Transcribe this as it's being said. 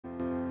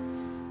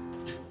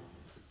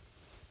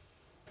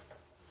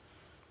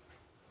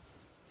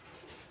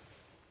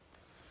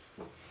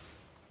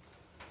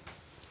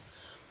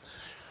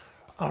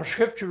Our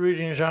scripture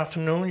reading this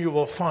afternoon you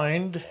will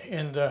find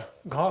in the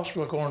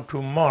Gospel according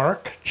to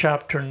Mark,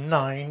 chapter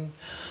 9,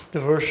 the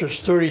verses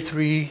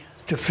 33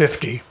 to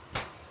 50.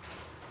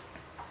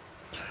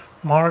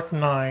 Mark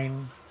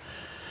 9,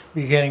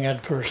 beginning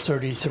at verse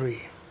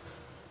 33.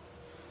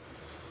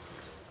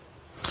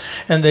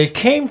 And they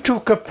came to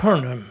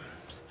Capernaum,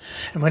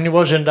 and when he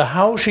was in the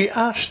house, he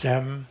asked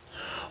them,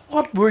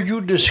 "What were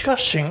you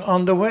discussing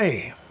on the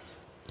way?"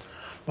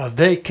 But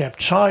they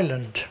kept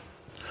silent.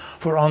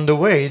 For on the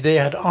way they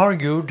had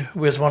argued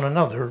with one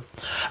another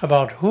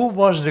about who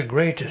was the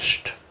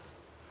greatest.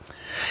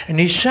 And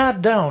he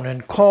sat down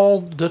and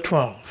called the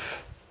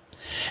 12.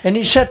 And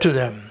he said to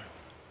them,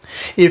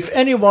 "If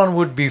anyone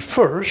would be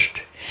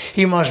first,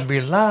 he must be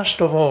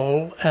last of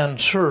all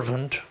and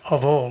servant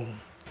of all."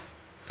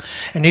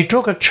 And he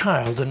took a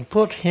child and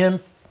put him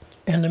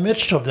in the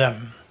midst of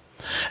them.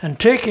 And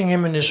taking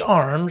him in his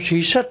arms,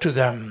 he said to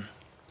them,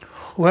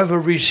 "Whoever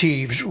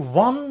receives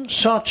one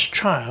such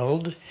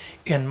child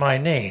in my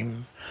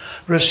name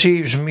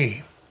receives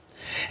me,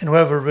 and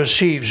whoever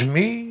receives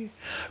me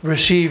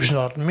receives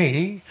not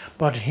me,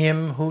 but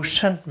him who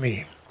sent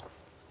me."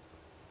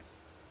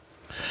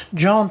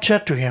 John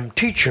said to him,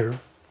 "Teacher,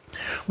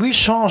 we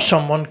saw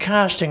someone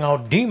casting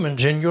out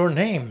demons in your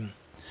name,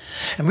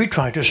 and we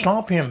tried to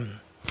stop him,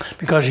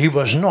 because he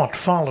was not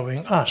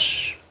following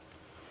us."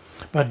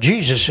 But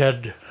Jesus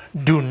said,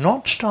 "Do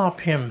not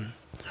stop him.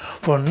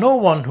 For no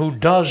one who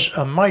does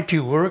a mighty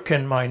work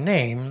in my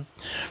name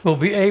will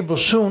be able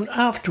soon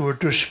afterward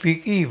to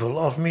speak evil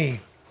of me.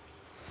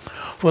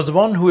 For the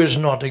one who is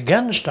not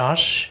against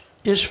us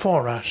is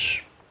for us.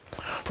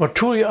 For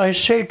truly I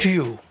say to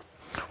you,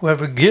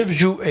 whoever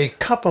gives you a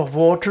cup of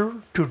water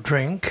to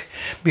drink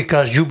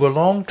because you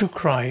belong to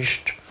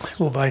Christ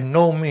will by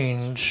no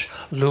means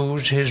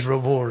lose his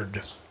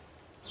reward.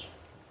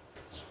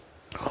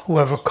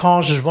 Whoever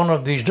causes one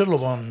of these little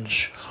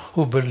ones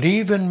who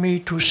believe in me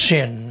to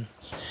sin,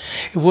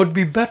 it would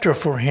be better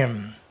for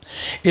him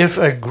if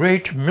a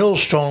great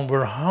millstone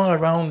were hung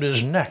around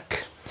his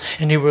neck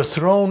and he were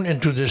thrown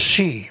into the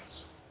sea.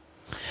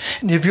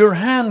 And if your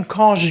hand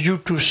causes you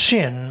to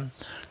sin,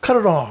 cut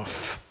it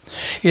off.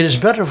 It is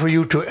better for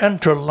you to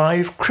enter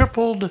life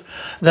crippled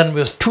than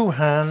with two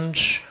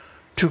hands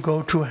to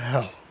go to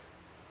hell,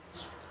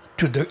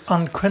 to the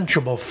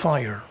unquenchable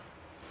fire.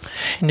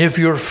 And if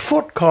your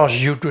foot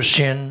causes you to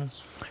sin,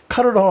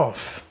 cut it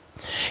off.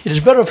 It is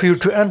better for you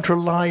to enter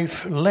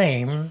life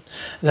lame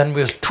than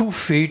with 2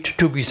 feet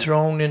to be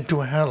thrown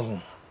into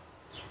hell.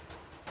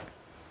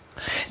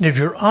 And if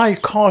your eye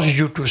causes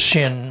you to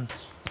sin,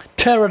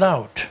 tear it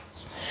out.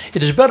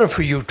 It is better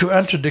for you to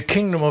enter the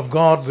kingdom of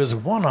God with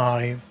 1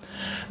 eye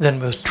than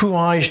with 2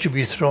 eyes to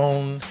be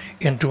thrown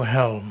into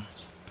hell,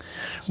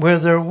 where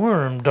their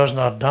worm does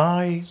not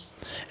die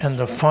and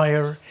the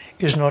fire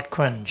is not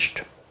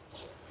quenched.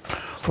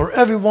 For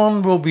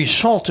everyone will be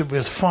salted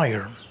with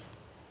fire.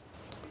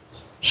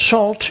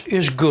 Salt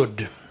is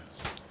good,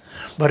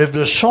 but if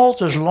the salt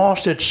has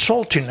lost its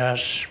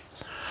saltiness,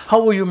 how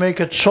will you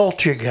make it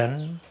salty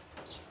again?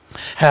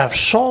 Have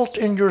salt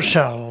in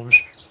yourselves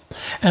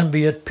and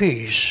be at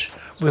peace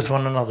with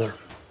one another."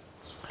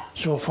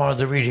 So far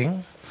the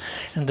reading.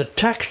 And the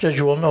text, as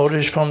you will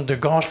notice, from the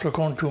Gospel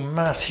according to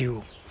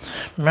Matthew.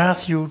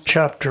 Matthew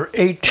chapter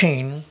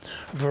 18,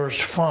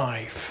 verse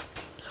 5.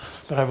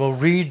 But I will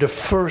read the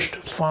first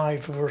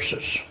 5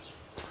 verses.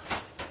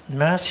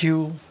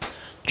 Matthew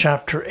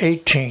chapter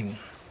 18.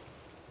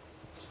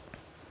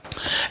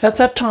 At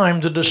that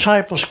time the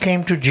disciples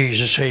came to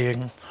Jesus,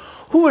 saying,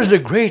 "Who is the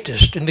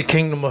greatest in the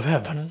kingdom of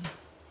heaven?"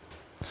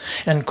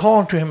 And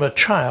calling to him a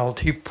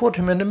child, he put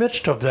him in the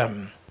midst of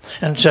them,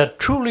 and said,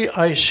 "Truly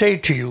I say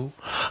to you,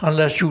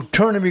 unless you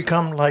turn and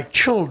become like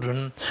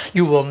children,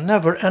 you will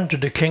never enter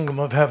the kingdom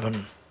of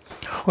heaven.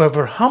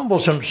 Whoever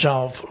humbles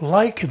himself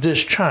like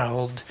this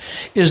child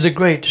is the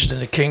greatest in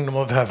the kingdom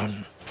of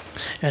heaven."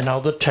 And now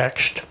the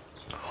text.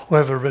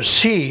 "Whoever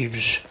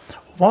receives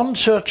one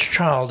such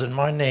child in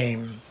my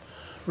name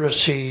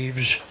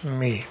receives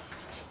me."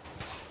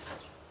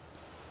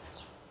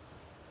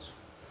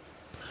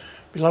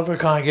 Beloved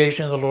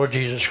congregation of the Lord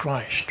Jesus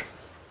Christ,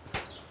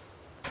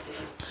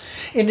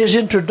 in his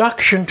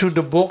introduction to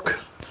the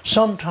book,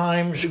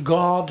 "Sometimes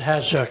God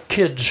Has a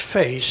Kid's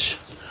Face,"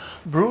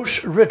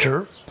 Bruce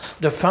Ritter,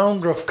 the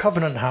founder of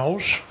Covenant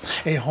House,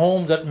 a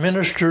home that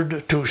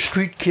ministered to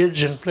street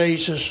kids in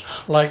places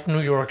like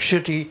New York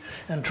City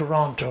and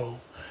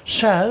Toronto,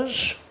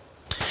 says,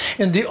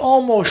 "In the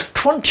almost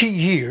 20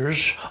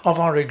 years of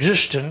our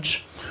existence,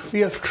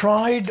 we have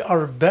tried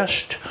our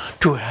best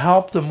to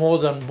help the more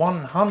than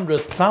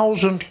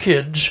 100,000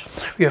 kids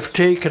we have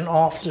taken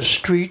off the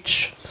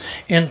streets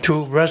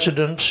into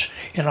residence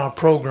in our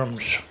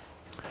programs.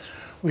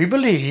 We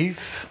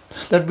believe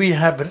that we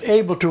have been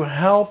able to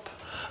help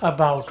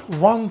about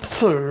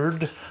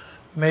 1/3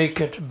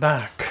 make it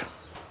back.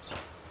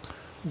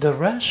 The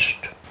rest,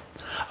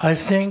 I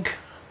think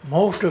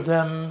most of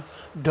them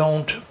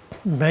don't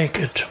make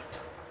it.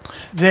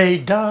 They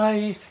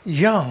die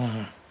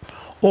young,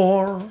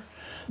 or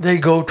they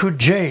go to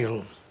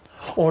jail,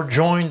 or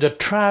join the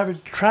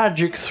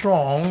tragic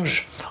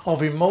throngs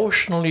of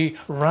emotionally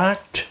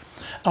racked,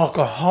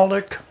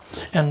 alcoholic,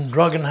 and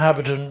drug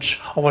inhabitants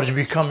of what is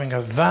becoming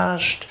a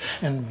vast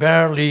and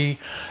barely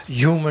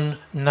human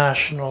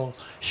national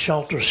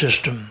shelter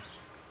system.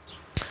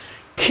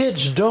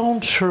 Kids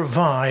don't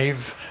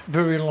survive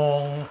very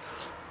long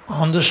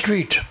on the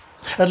street,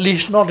 at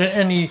least not in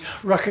any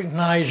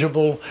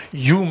recognizable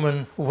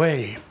human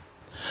way.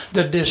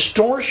 The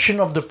distortion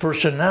of the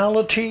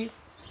personality,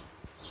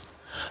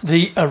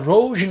 the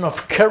erosion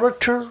of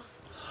character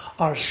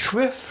are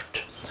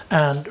swift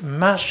and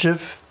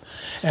massive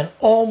and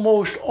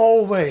almost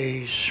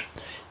always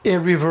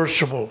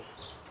irreversible.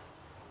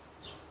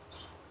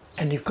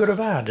 And you could have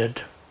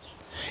added,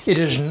 it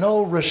is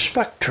no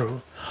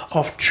respecter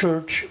of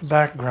church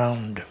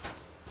background.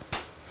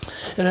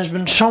 It has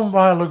been some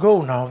while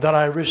ago now that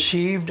I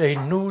received a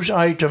news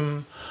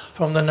item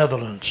from the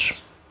Netherlands.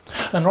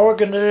 An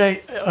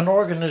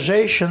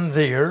organization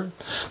there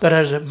that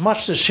has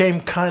much the same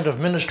kind of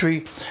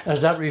ministry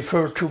as that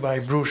referred to by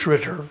Bruce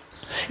Ritter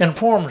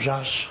informs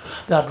us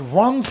that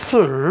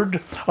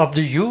 1/3 of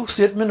the youth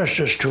it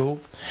ministers to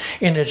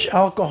in its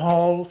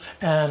alcohol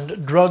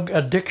and drug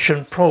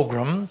addiction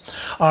program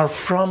are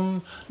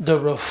from the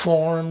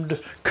Reformed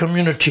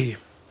community.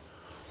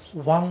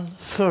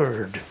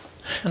 1/3.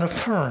 And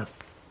affirm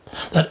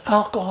that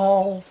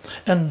alcohol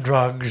and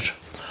drugs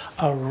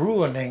are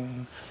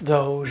ruining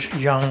those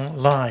young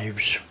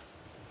lives.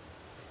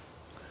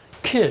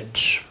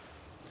 Kids,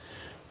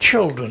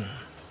 children,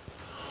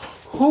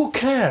 who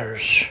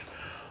cares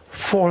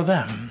for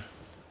them?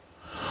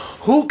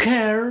 Who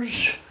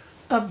cares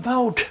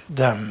about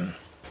them?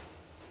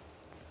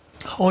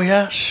 Oh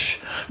yes,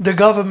 the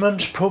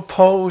governments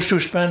propose to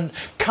spend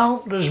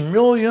countless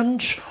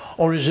millions,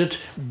 or is it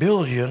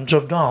billions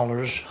of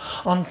dollars,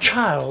 on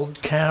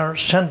child care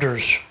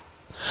centers.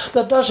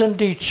 That does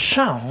indeed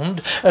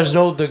sound as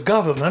though the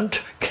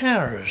government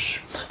cares,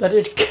 that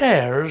it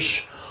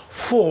cares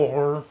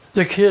for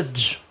the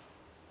kids.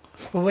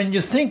 But when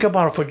you think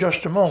about it for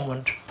just a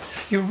moment,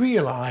 you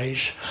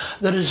realize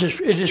that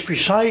it is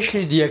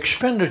precisely the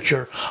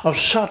expenditure of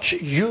such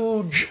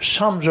huge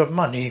sums of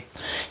money.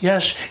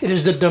 Yes, it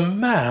is the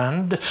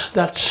demand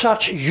that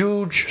such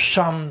huge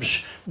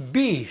sums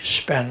be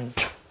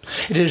spent.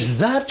 It is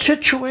that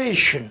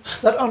situation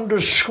that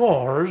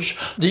underscores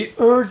the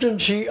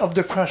urgency of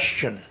the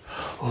question.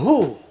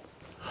 Who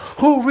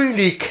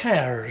really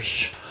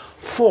cares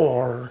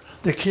for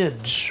the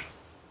kids?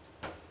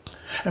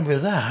 And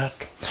with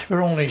that,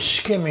 we're only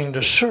skimming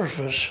the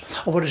surface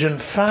of what is in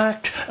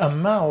fact a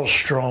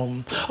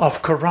maelstrom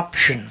of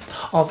corruption,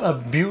 of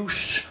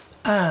abuse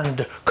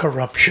and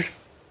corruption.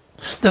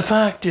 The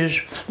fact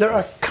is, there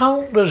are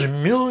countless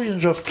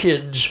millions of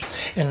kids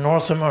in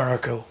North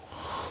America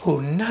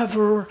who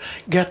never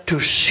get to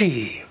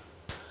see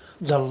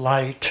the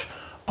light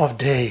of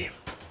day,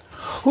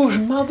 whose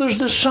mothers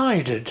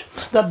decided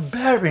that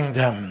bearing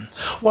them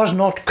was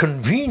not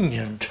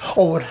convenient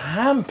or would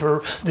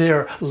hamper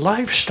their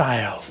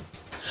lifestyle.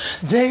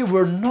 They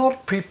were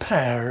not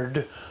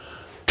prepared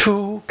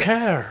to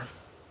care.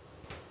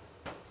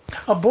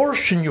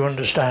 Abortion, you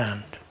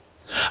understand.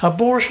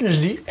 Abortion is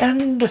the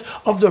end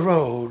of the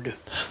road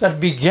that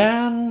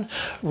began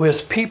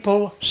with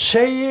people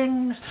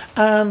saying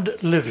and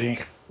living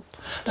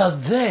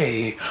that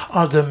they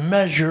are the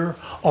measure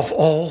of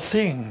all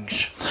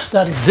things,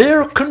 that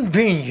their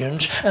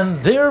convenience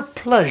and their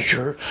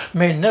pleasure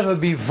may never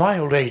be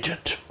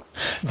violated.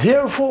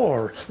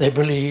 Therefore, they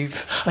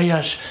believe,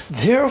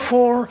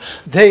 therefore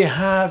they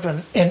have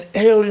an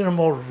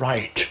inalienable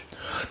right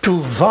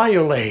to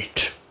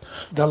violate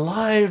the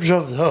lives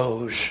of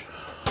those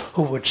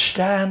who would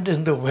stand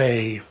in the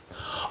way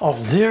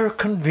of their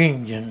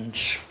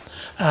convenience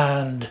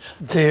and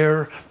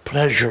their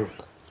pleasure.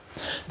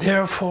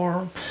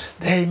 Therefore,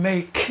 they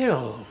may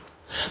kill,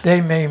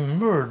 they may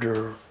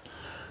murder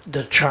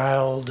the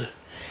child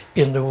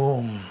in the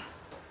womb.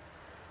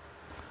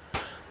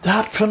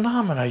 That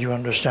phenomena, you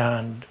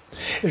understand,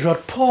 is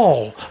what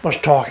Paul was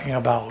talking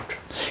about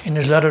in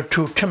his letter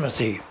to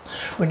Timothy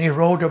when he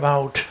wrote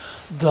about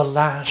the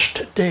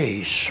last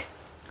days.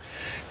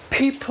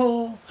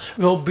 People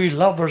will be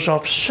lovers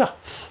of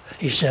self,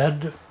 he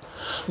said,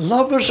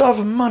 lovers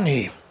of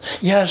money,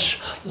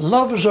 yes,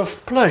 lovers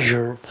of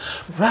pleasure,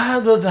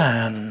 rather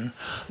than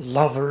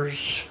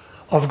lovers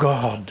of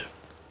God.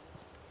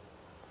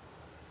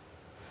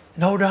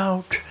 No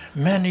doubt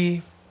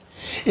many,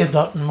 if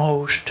not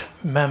most,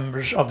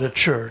 members of the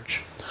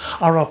church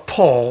are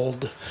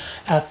appalled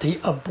at the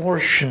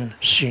abortion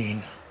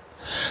scene.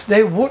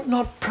 They would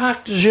not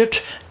practice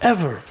it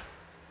ever.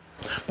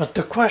 But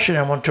the question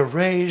I want to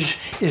raise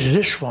is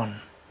this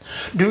one.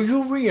 Do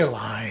you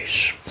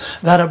realize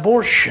that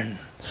abortion,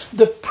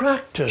 the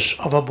practice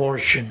of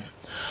abortion,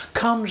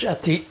 comes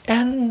at the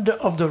end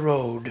of the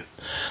road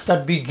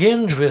that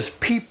begins with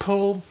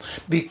people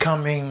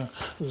becoming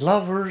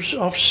lovers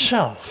of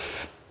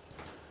self,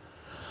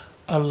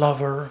 a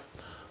lover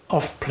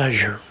of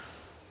pleasure?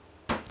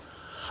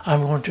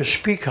 I'm going to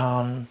speak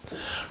on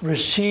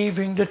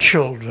receiving the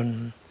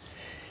children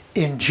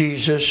in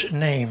Jesus'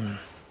 name,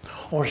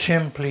 or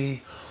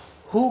simply,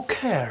 who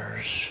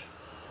cares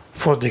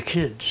for the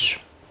kids?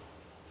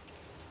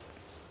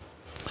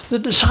 The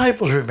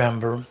disciples,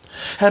 remember,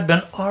 had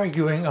been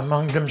arguing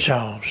among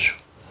themselves.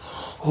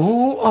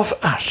 Who of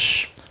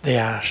us, they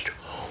asked,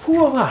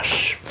 who of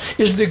us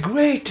is the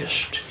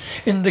greatest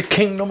in the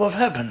kingdom of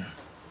heaven?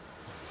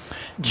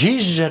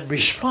 Jesus had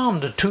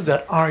responded to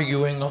that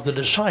arguing of the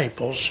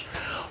disciples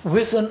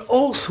with an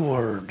oath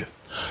word.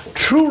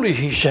 Truly,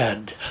 he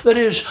said, that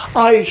is,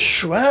 I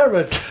swear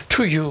it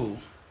to you.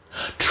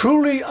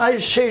 Truly I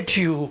say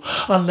to you,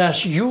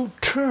 unless you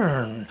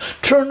turn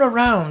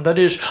around, that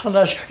is,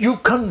 unless you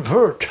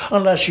convert,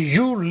 unless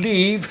you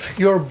leave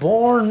your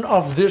born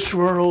of this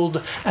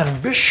world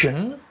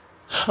ambition,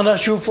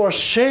 unless you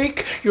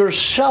forsake your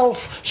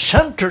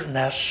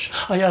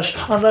self-centeredness,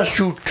 unless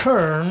you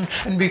turn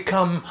and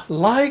become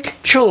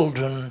like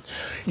children,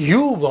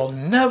 you will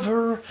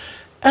never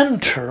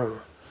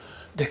enter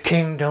the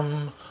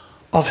kingdom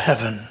of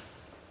heaven.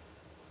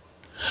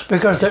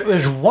 Because there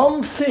is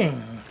one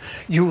thing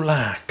you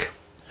lack.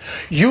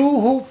 You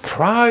who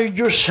pride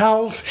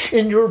yourself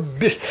in your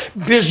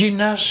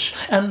busyness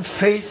and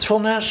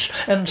faithfulness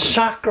and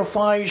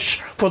sacrifice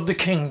for the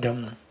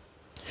kingdom,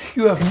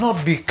 you have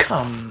not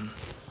become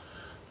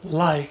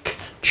like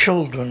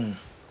children.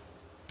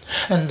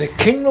 And the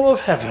kingdom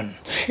of heaven,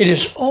 it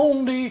is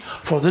only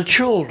for the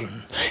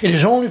children. It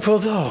is only for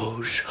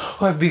those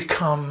who have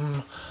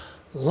become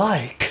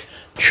like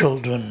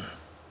children.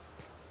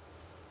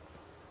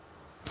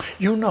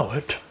 You know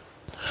it.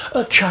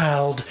 A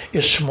child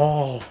is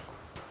small.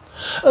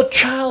 A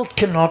child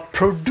cannot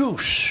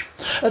produce.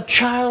 A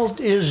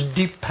child is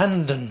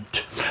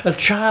dependent. A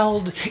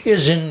child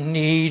is in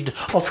need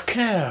of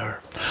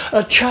care.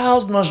 A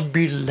child must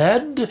be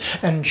led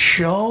and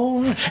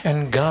shown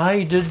and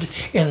guided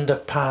in the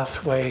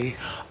pathway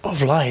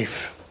of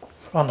life.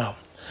 Well, now,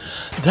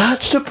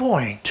 that's the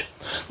point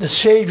the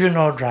Savior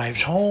now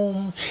drives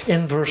home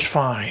in verse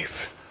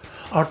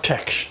 5, our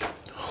text.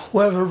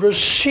 Whoever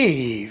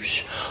receives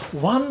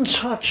one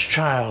such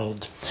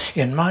child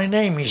in my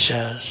name, he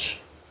says,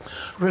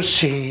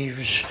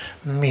 receives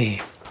me.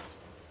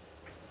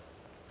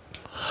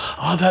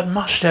 Ah, that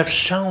must have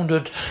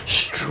sounded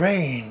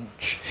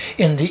strange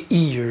in the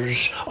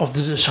ears of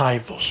the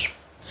disciples.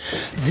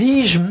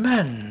 These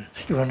men,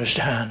 you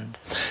understand,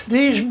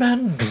 these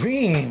men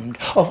dreamed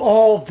of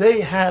all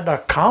they had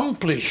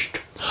accomplished,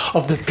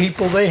 of the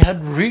people they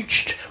had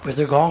reached with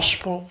the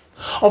gospel,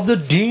 of the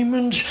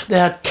demons they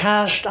had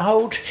cast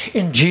out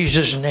in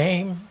Jesus'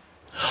 name,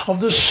 of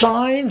the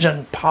signs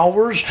and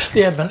powers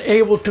they had been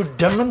able to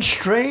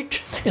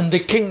demonstrate in the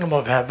kingdom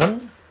of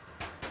heaven.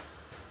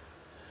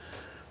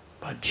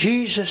 But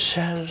Jesus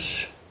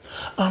says,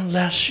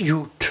 unless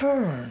you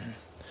turn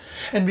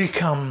and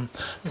become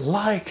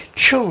like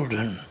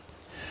children,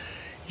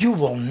 you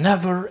will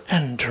never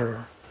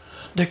enter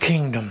the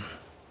kingdom.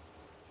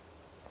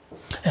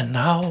 And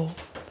now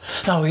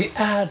he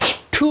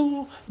adds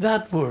to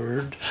that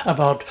word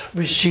about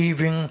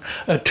receiving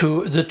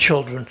to the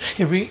children.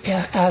 He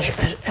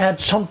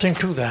adds something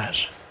to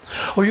that.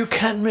 Or you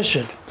can't miss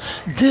it.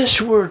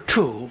 This word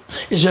too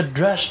is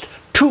addressed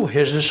to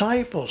his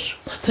disciples.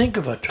 Think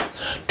of it.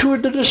 To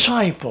the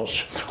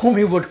disciples whom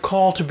he would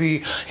call to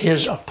be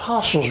his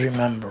apostles,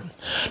 remember.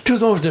 To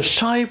those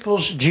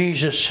disciples,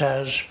 Jesus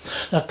says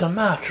that the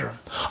matter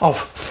of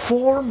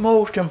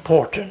foremost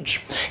importance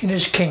in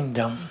his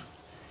kingdom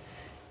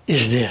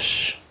is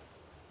this: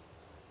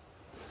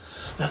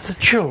 that the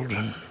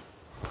children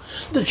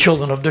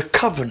of the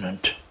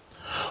covenant,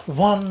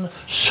 one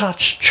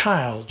such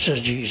child,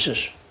 says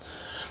Jesus,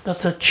 that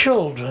the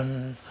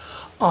children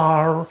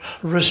are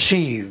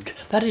received.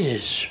 That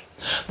is,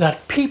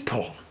 that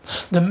people,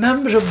 the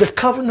members of the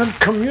covenant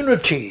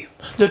community,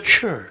 the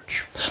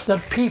church,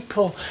 that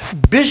people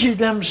busy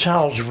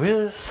themselves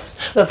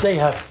with, that they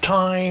have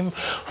time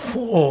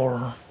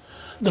for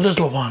the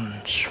little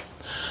ones,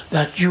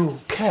 that you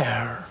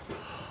care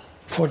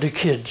for the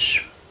kids.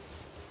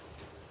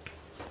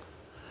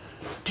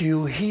 Do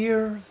you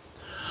hear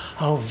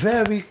how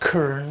very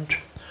current,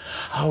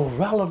 how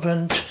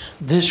relevant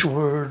this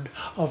word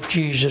of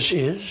Jesus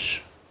is?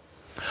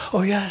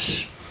 Oh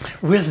yes,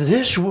 with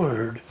this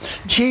word,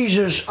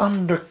 Jesus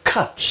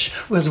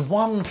undercuts with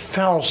one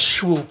fell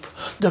swoop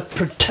the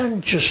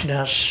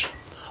pretentiousness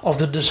of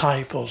the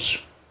disciples.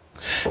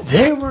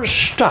 They were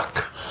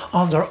stuck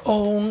on their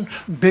own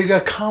big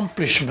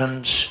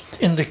accomplishments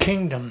in the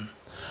kingdom.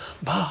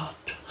 But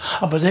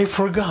they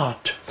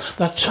forgot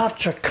that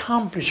such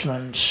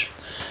accomplishments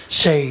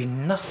say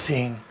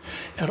nothing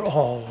at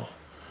all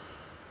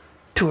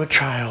to a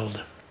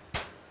child.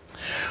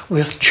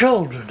 With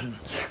children,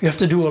 you have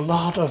to do a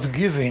lot of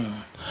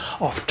giving,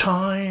 of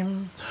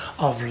time,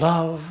 of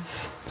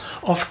love,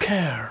 of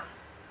care.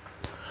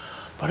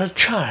 But a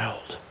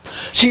child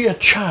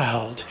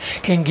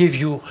can give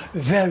you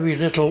very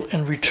little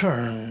in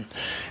return.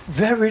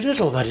 Very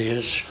little, that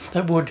is,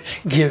 that would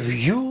give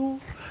you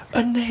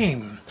a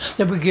name,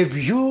 that would give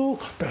you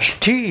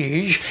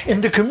prestige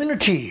in the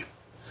community.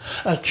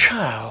 A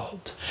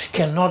child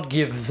cannot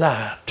give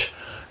that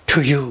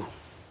to you.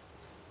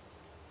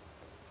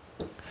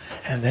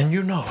 And then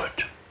you know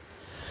it.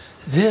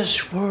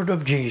 This word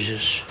of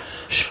Jesus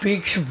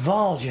speaks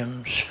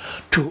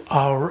volumes to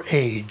our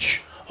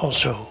age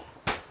also.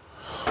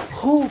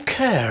 Who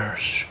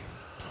cares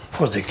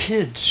for the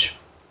kids?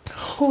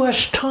 Who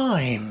has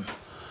time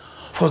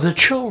for the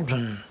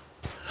children?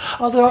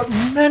 There are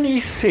many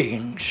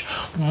things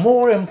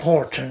more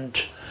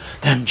important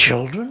than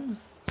children.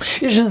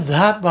 Isn't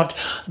that what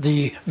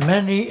the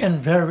many and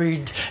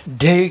varied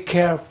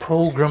daycare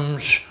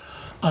programs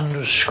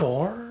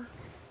underscore?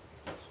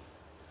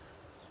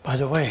 By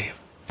the way,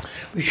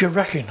 we should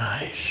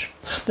recognize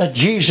that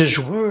Jesus'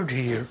 word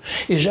here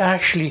is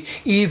actually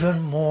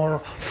even more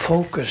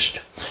focused.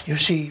 You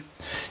see,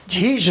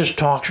 Jesus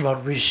talks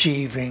about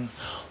receiving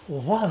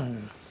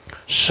one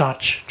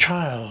such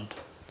child.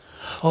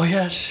 Oh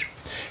yes,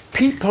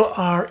 people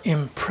are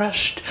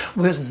impressed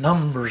with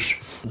numbers,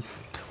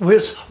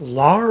 with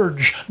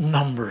large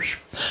numbers.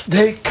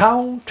 They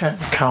count and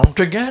count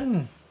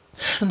again,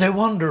 and they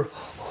wonder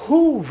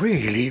who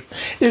really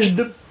is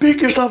the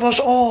biggest of us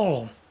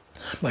all.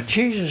 But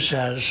Jesus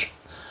says,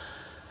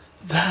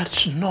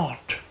 that's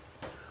not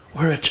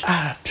where it's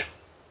at.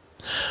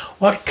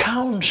 What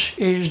counts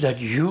is that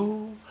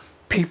you,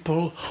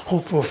 people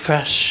who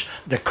profess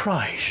the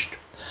Christ,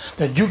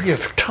 that you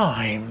give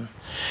time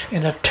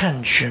and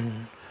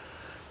attention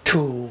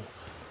to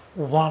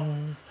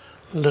one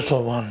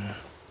little one.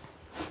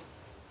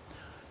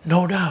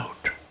 No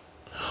doubt,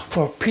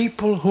 for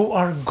people who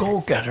are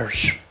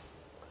go-getters,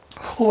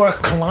 who are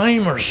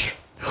climbers,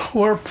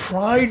 who are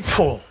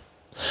prideful,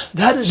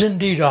 that is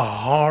indeed a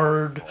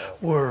hard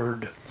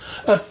word,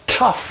 a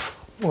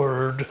tough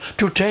word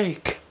to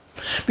take.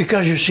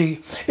 Because you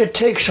see, it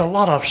takes a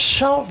lot of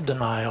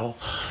self-denial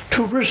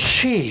to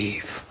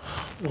receive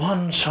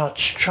one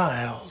such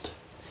child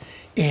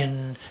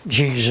in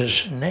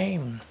Jesus'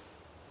 name.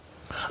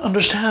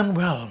 Understand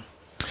well,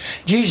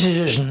 Jesus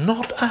is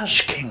not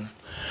asking,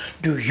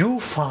 do you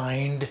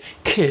find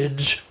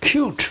kids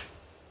cute?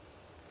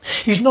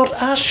 He's not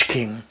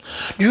asking,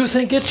 do you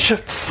think it's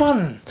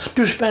fun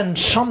to spend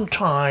some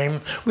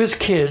time with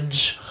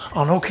kids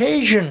on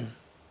occasion?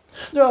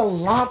 There are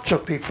lots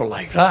of people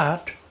like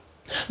that.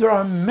 There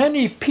are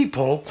many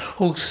people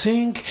who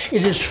think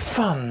it is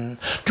fun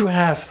to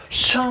have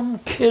some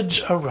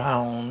kids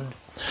around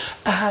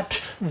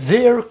at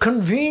their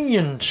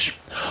convenience,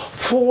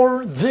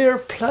 for their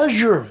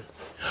pleasure,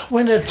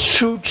 when it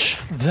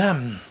suits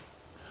them.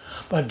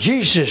 But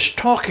Jesus is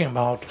talking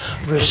about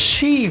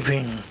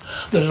receiving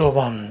the little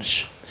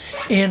ones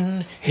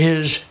in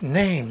His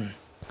name.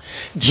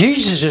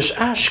 Jesus is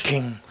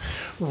asking,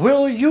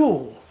 will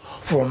you,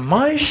 for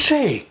my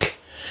sake,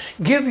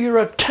 give your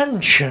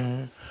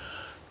attention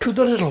to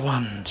the little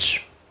ones?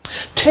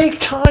 Take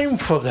time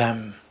for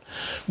them.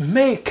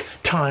 Make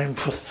time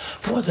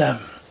for them.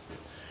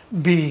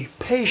 Be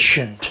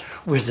patient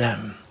with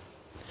them.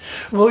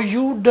 Will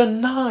you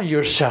deny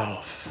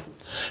yourself?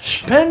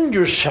 Spend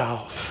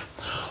yourself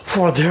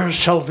for their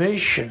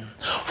salvation,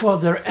 for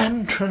their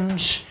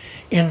entrance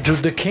into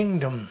the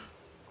kingdom.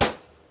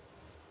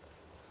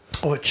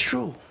 Oh, it's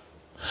true.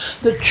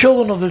 The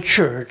children of the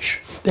church,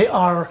 they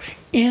are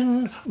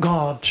in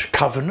God's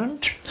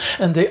covenant,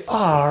 and they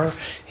are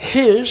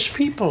His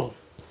people.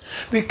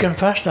 We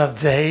confess that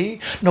they,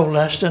 no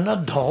less than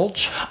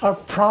adults, are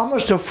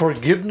promised the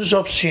forgiveness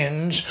of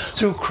sins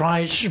through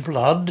Christ's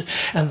blood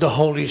and the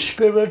Holy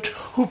Spirit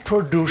who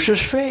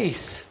produces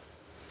faith.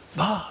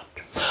 But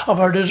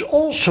it is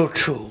also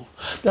true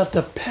that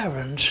the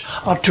parents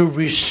are to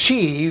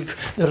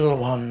receive the little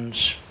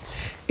ones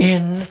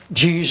in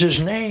Jesus'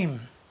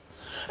 name.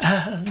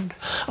 And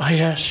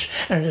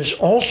it is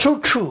also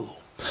true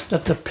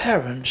that the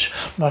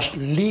parents must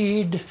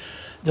lead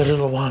the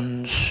little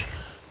ones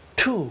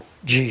to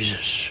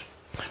Jesus,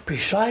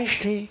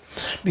 precisely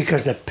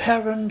because the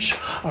parents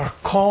are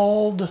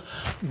called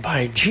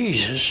by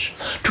Jesus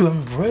to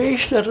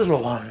embrace the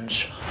little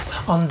ones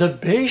on the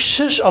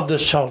basis of the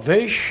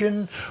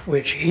salvation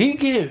which He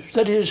gives,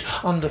 that is,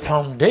 on the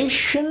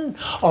foundation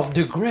of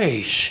the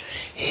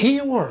grace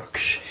He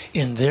works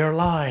in their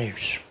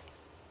lives.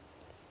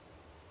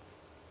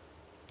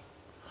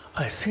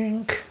 I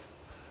think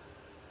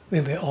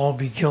we may all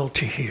be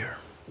guilty here.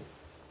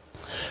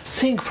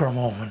 Think for a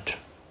moment.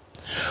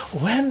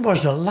 When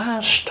was the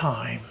last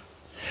time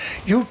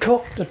you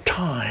took the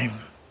time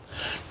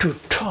to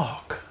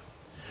talk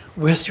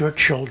with your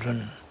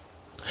children?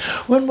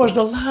 When was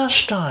the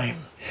last time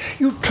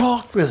you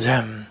talked with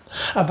them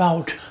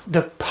about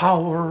the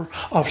power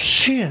of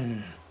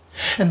sin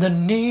and the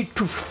need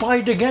to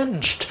fight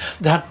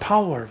against that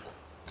power?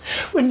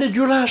 When did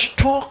you last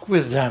talk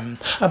with them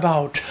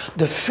about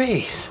the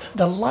faith,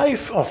 the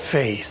life of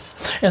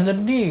faith, and the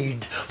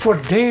need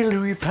for daily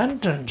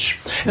repentance,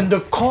 and the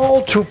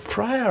call to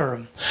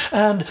prayer,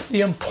 and the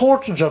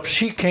importance of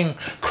seeking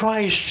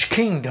Christ's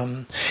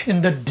kingdom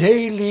in the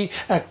daily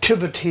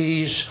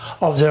activities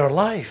of their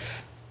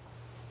life?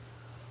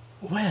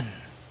 When?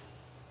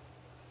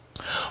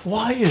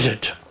 Why is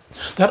it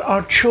that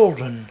our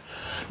children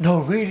know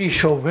really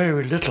so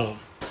very little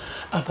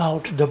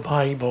about the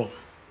Bible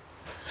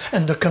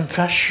and the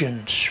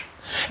confessions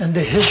and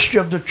the history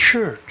of the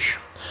church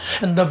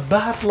and the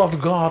battle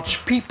of God's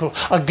people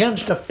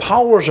against the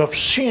powers of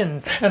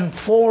sin and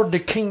for the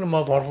kingdom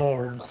of our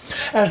Lord,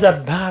 as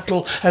that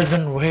battle has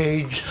been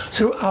waged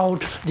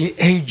throughout the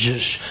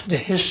ages, the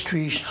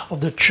histories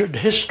of the church, the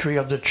history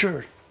of the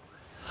church.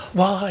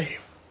 Why?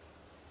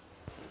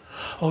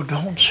 Oh,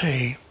 don't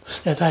say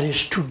that that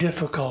is too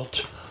difficult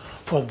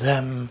for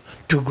them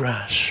to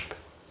grasp,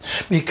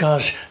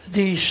 because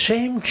these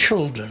same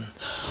children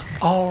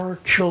are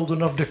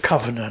children of the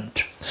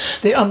covenant.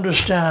 They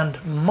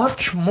understand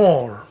much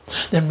more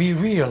than we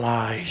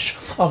realize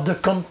of the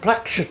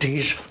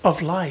complexities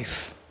of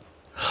life,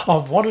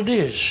 of what it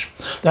is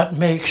that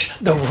makes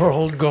the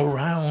world go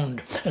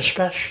round,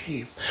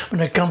 especially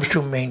when it comes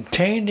to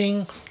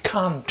maintaining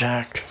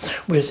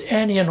contact with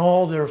any and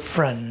all their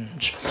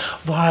friends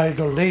via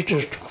the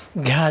latest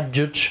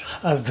gadgets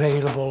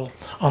available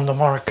on the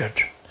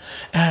market,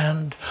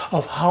 and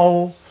of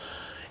how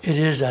it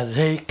is that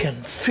they can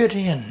fit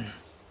in,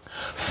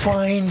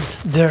 find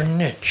their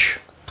niche,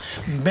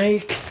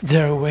 make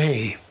their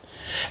way,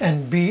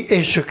 and be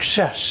a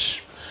success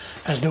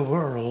as the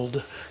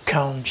world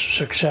counts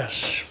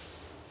success.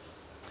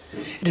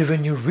 It is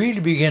when you really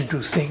begin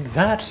to think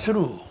that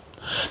through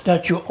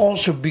that you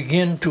also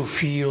begin to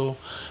feel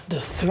the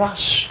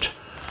thrust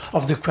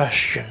of the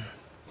question: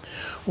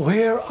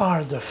 where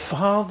are the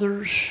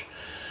fathers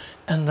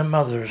and the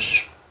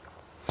mothers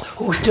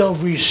who still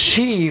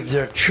receive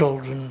their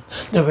children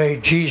the way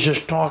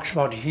Jesus talks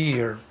about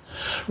here,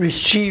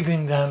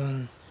 receiving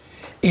them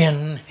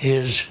in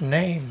His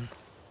name?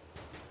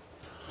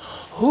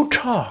 Who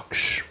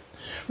talks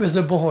with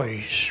the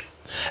boys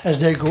as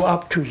they go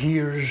up to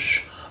years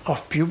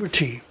of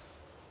puberty?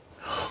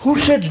 Who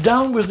sits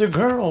down with the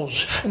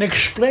girls and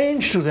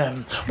explains to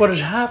them what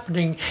is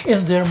happening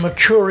in their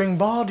maturing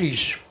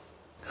bodies?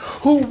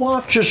 Who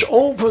watches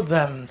over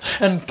them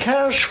and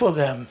cares for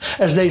them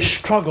as they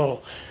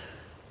struggle,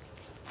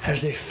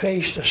 as they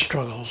face the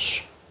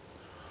struggles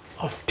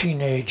of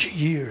teenage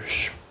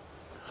years?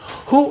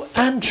 Who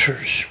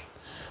answers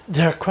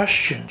their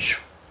questions?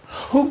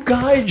 Who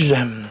guides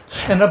them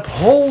and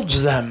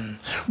upholds them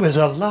with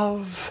a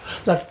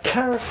love that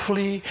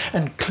carefully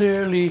and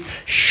clearly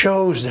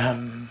shows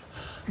them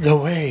the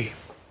way?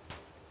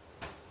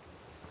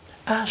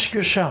 Ask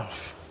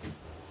yourself,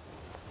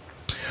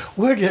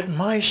 where did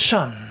my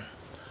son,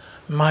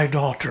 my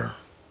daughter,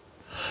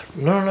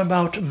 learn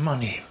about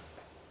money,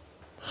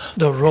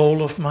 the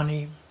role of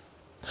money,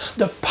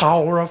 the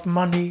power of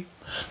money,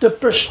 the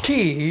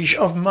prestige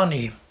of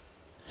money?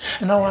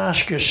 And now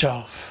ask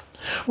yourself,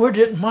 where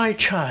did my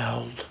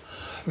child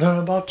learn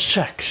about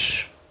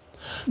sex,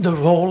 the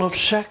role of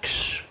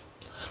sex,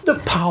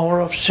 the power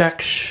of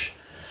sex,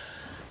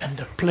 and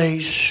the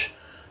place,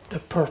 the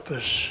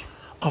purpose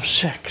of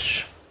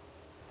sex?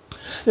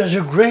 There's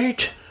a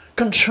great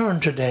concern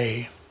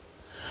today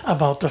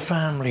about the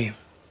family,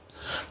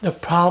 the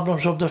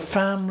problems of the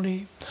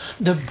family,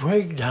 the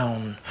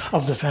breakdown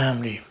of the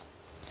family.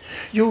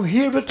 You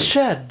hear it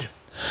said,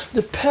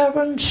 the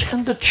parents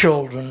and the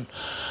children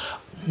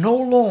no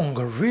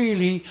longer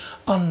really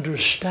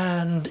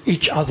understand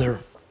each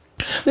other.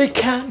 They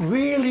can't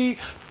really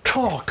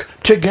talk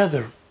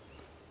together.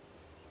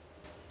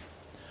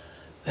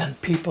 Then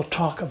people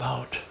talk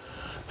about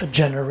a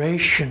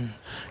generation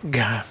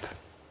gap.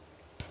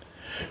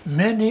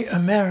 Many a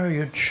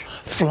marriage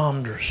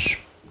flounders.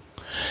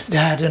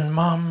 Dad and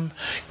mom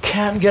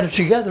can't get it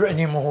together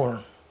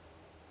anymore.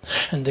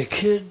 And the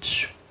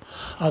kids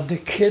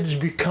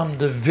become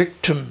the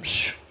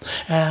victims,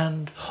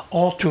 and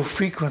all too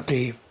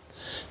frequently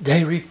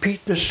they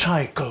repeat the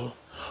cycle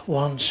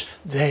once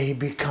they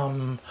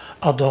become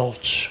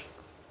adults.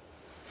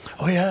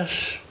 Oh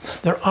yes,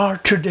 there are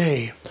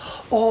today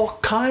all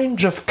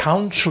kinds of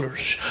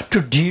counselors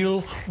to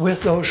deal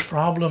with those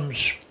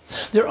problems.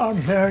 There are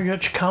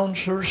marriage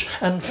counselors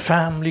and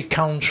family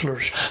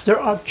counselors. There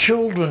are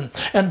children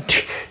and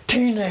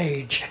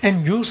teenage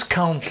and youth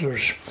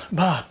counselors.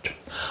 But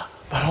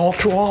all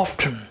too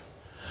often,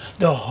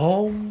 the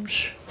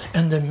homes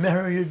and the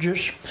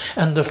marriages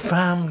and the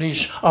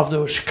families of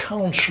those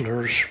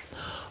counselors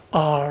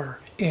are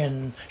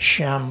in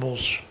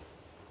shambles.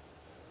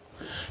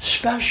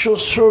 Special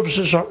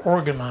services are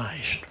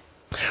organized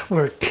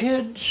where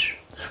kids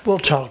will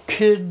tell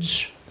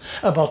kids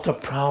about the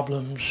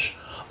problems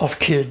of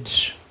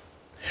kids.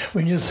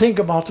 When you think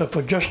about it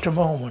for just a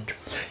moment,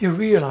 you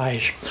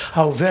realize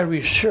how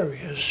very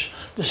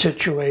serious the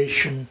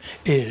situation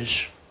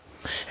is.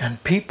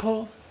 And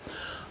people,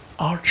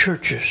 our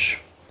churches,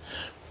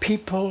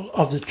 people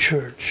of the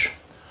church,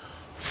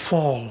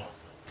 fall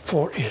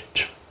for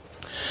it.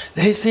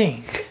 They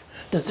think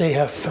that they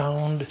have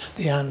found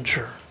the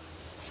answer.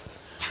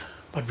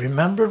 But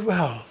remember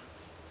well,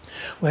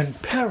 when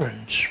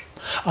parents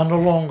are no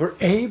longer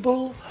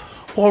able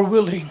or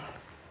willing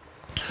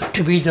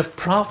to be the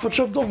prophets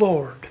of the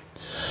Lord,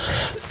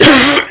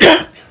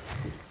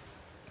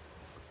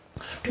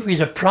 to to be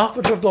the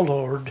prophets of the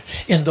Lord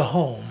in the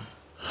home,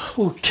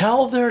 who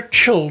tell their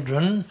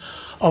children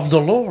of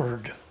the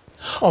Lord,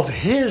 of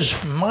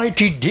His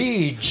mighty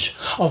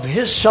deeds, of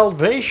His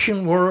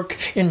salvation work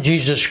in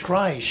Jesus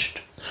Christ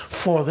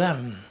for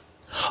them,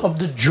 of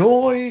the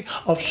joy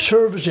of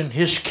service in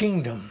His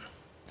kingdom.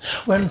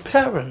 When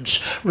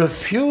parents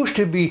refuse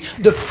to be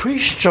the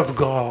priests of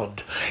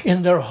God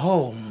in their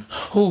home,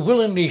 who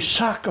willingly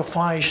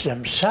sacrifice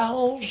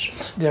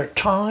themselves, their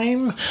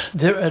time,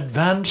 their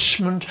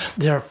advancement,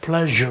 their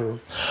pleasure,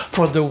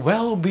 for the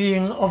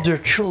well-being of their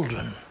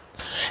children.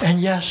 And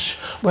yes,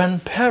 when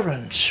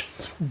parents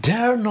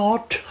dare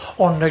not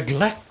or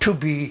neglect to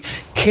be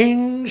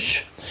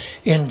kings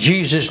in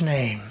Jesus'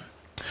 name,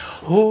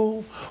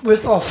 who,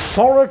 with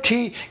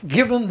authority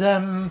given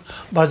them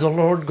by the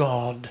Lord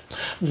God,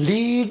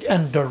 lead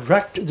and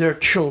direct their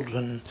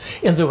children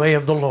in the way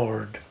of the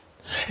Lord,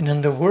 and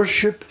in the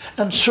worship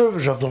and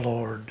service of the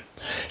Lord.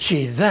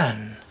 See,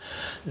 then,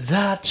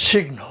 that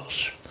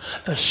signals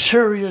a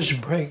serious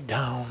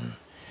breakdown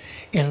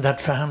in that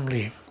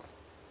family.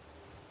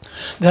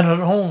 Then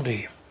not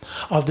only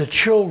are the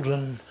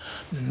children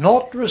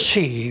not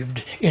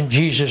received in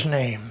Jesus'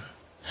 name,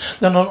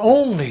 then not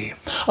only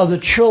are the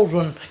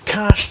children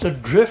cast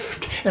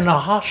adrift in a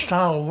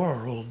hostile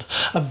world,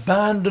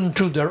 abandoned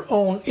to their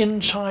own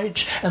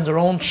insights and their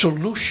own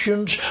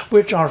solutions,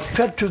 which are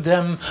fed to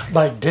them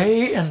by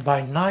day and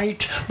by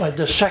night by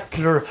the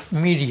secular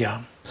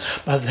media.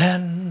 But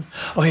then,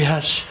 oh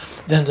yes,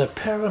 then the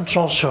parents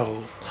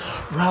also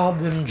rob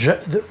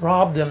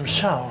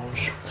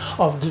themselves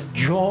of the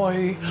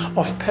joy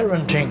of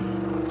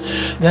parenting.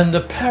 Then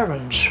the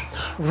parents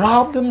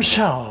rob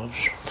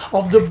themselves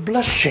of the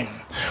blessing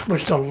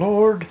which the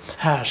Lord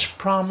has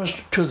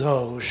promised to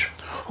those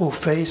who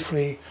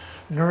faithfully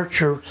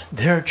nurture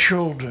their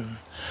children,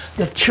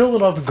 the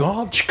children of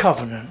God's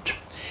covenant,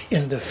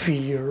 in the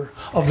fear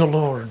of the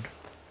Lord.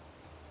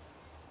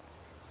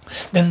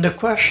 Then the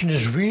question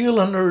is real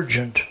and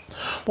urgent.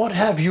 What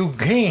have you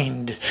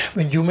gained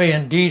when you may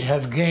indeed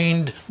have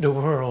gained the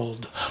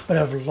world, but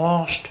have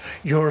lost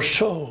your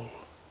soul,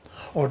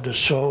 or the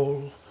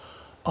soul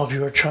of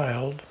your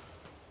child?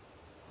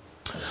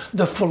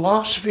 The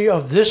philosophy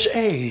of this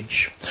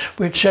age,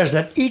 which says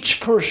that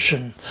each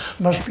person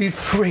must be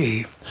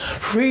free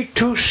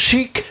to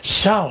seek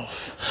self,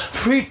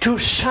 free to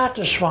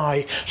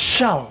satisfy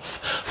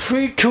self,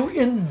 free to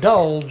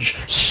indulge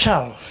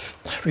self.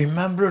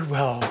 Remember it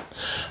well.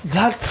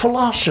 That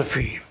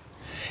philosophy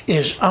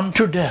is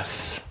unto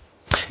death.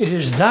 It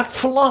is that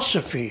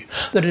philosophy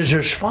that is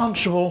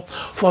responsible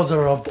for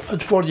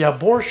the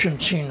abortion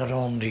scene not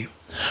only,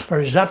 but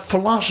it is that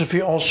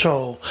philosophy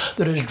also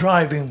that is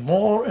driving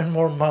more and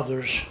more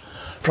mothers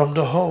from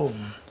the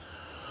home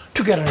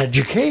to get an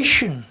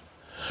education,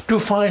 to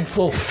find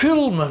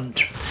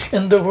fulfillment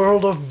in the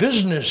world of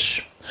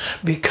business,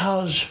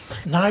 because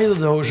neither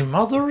those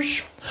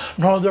mothers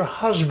nor their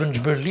husbands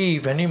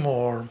believe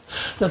anymore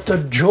that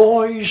the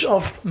joys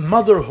of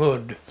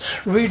motherhood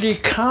really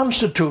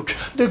constitute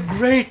the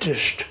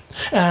greatest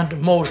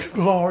and most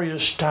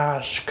glorious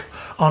task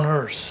on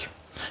earth.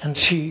 And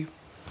see,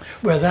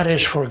 where that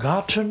is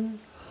forgotten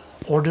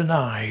or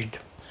denied,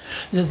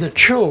 that the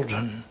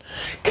children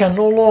can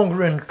no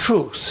longer in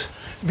truth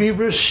be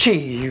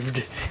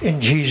received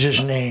in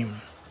Jesus'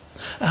 name.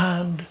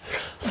 And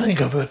think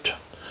of it,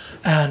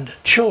 and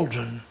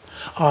children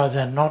are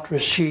then not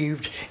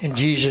received in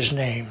Jesus'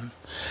 name.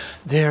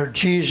 There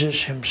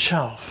Jesus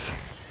Himself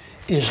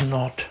is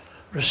not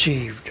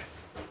received.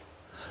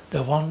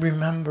 The one,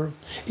 remember,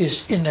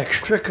 is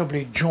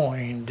inextricably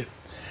joined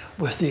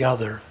with the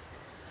other,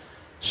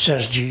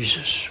 says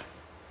Jesus.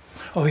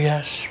 Oh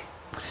yes,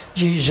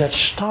 Jesus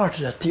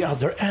started at the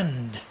other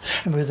end.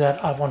 And with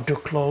that, I want to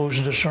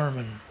close the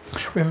sermon.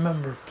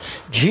 Remember,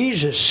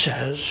 Jesus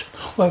says,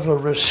 whoever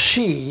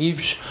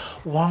receives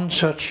one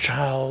such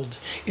child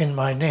in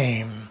my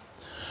name,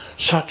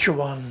 such a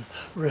one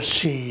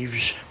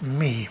receives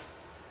me.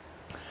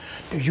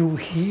 Do you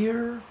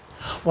hear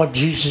what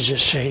Jesus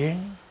is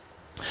saying?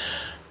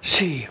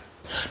 See,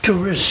 to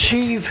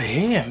receive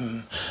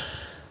Him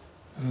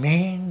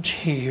means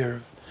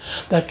here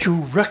that you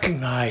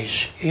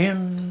recognize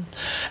Him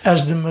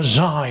as the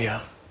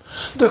Messiah,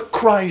 the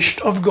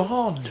Christ of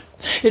God.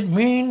 It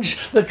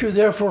means that you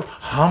therefore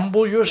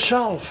humble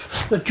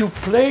yourself, that you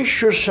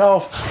place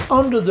yourself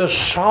under the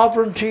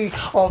sovereignty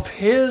of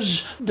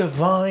His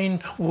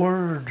divine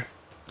word.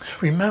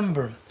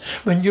 Remember,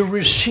 when you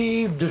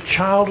received the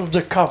child of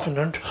the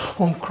covenant,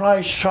 whom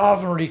Christ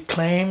sovereignly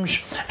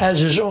claims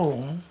as His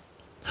own,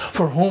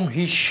 for whom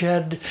He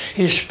shed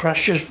His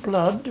precious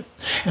blood,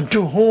 and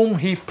to whom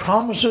He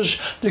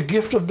promises the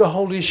gift of the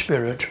Holy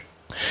Spirit,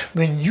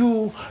 when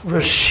you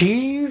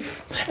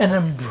receive and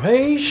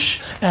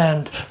embrace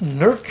and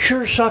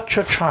nurture such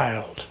a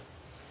child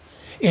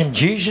in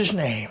Jesus'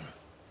 name,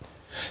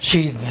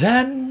 see,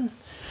 then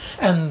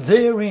and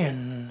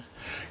therein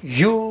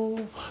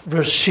you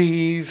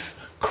receive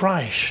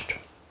Christ.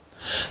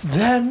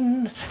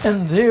 Then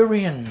and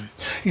therein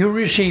you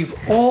receive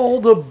all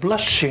the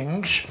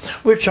blessings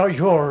which are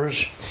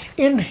yours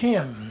in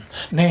him,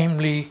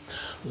 namely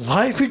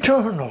life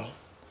eternal,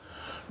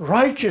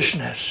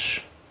 righteousness,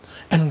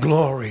 and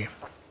glory.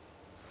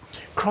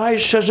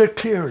 Christ says it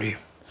clearly.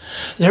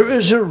 There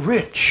is a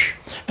rich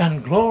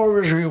and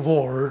glorious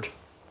reward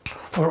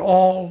for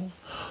all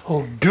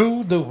who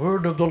do the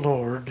word of the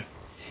Lord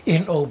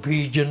in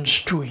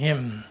obedience to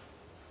him.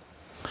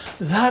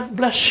 That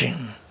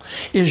blessing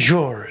is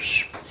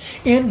yours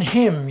in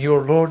him,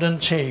 your Lord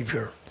and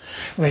Savior,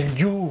 when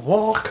you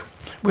walk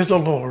with the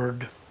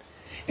Lord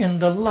in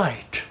the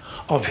light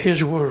of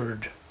his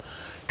word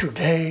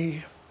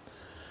today,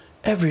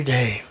 every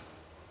day.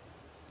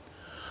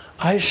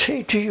 I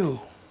say to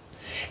you,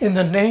 in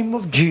the name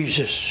of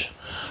Jesus,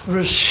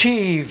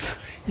 receive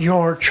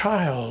your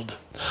child,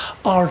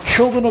 our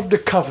children of the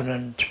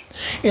covenant,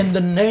 in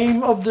the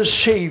name of the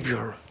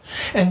Savior,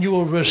 and you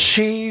will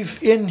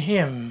receive in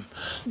him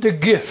the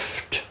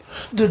gift,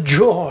 the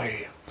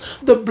joy,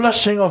 the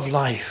blessing of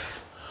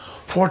life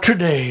for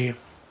today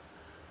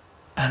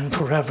and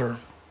forever.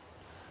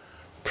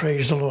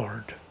 Praise the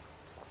Lord.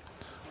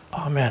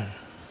 Amen.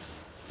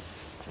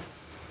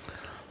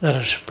 Let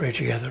us pray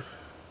together.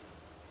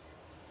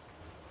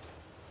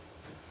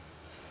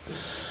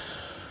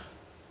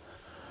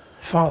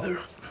 Father,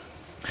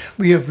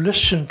 we have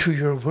listened to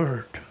your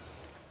word,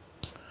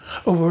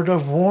 a word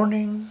of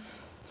warning,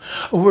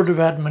 a word of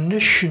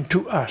admonition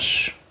to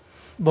us,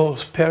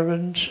 both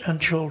parents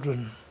and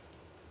children.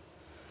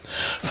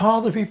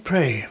 Father, we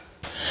pray,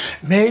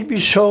 may it be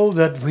so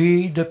that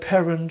we, the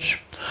parents,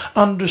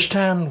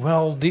 understand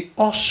well the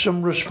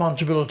awesome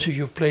responsibility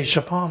you place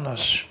upon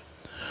us,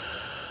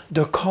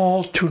 the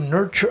call to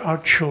nurture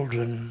our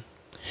children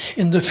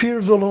in the fear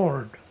of the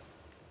Lord,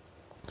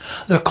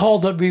 the call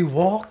that we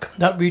walk,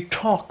 that we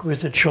talk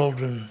with the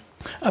children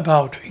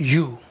about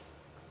you,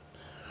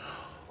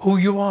 who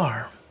you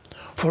are,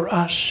 for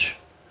us,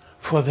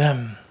 for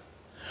them,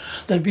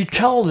 that we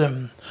tell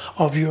them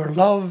of your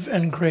love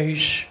and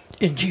grace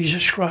in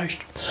Jesus Christ,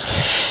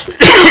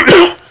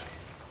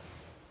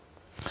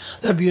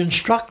 that we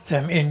instruct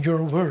them in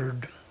your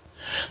word,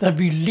 that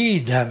we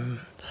lead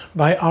them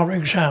by our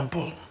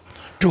example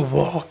to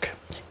walk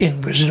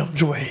in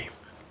wisdom's way.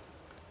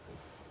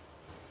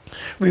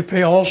 We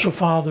pray also,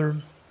 Father,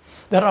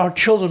 that our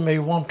children may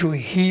want to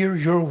hear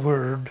your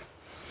word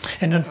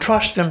and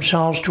entrust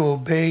themselves to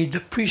obey the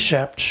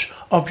precepts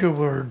of your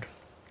word.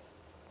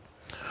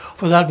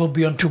 For that will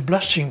be unto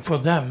blessing for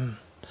them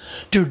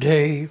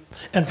today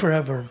and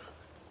forever.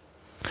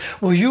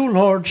 Will you,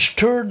 Lord,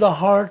 stir the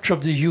hearts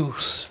of the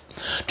youth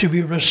to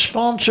be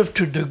responsive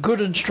to the good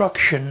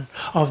instruction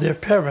of their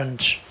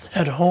parents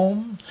at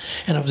home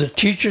and of the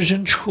teachers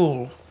in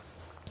school,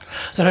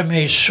 that it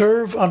may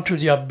serve unto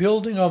the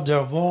upbuilding of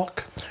their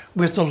walk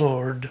with the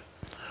Lord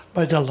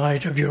by the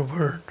light of your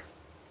word.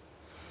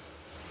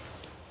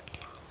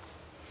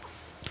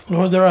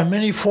 Lord, there are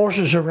many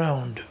forces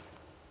around,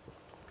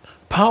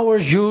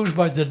 powers used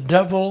by the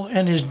devil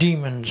and his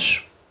demons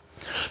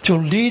to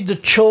lead the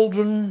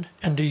children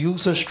and the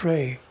youth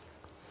astray.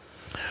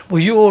 Will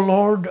you, O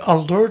Lord,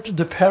 alert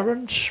the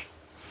parents,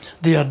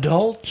 the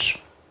adults,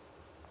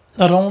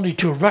 not only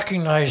to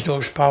recognize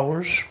those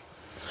powers,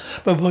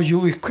 but will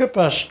you equip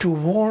us to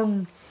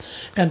warn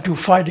and to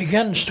fight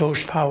against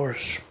those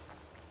powers,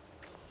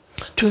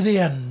 to the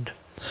end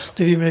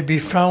that we may be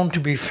found to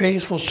be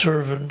faithful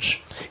servants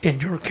in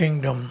your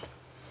kingdom,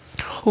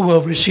 who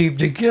will receive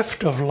the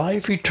gift of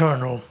life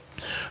eternal,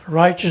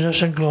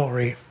 righteousness and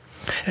glory,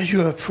 as you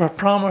have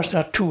promised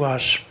that to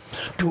us,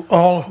 to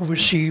all who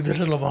receive the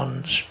little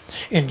ones,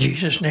 in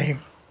Jesus' name.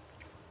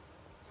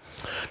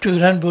 To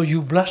that end will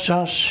you bless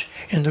us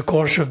in the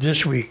course of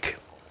this week.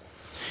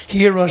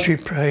 Hear us, we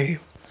pray,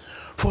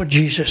 for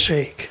Jesus'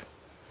 sake.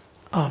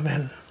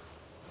 Amen.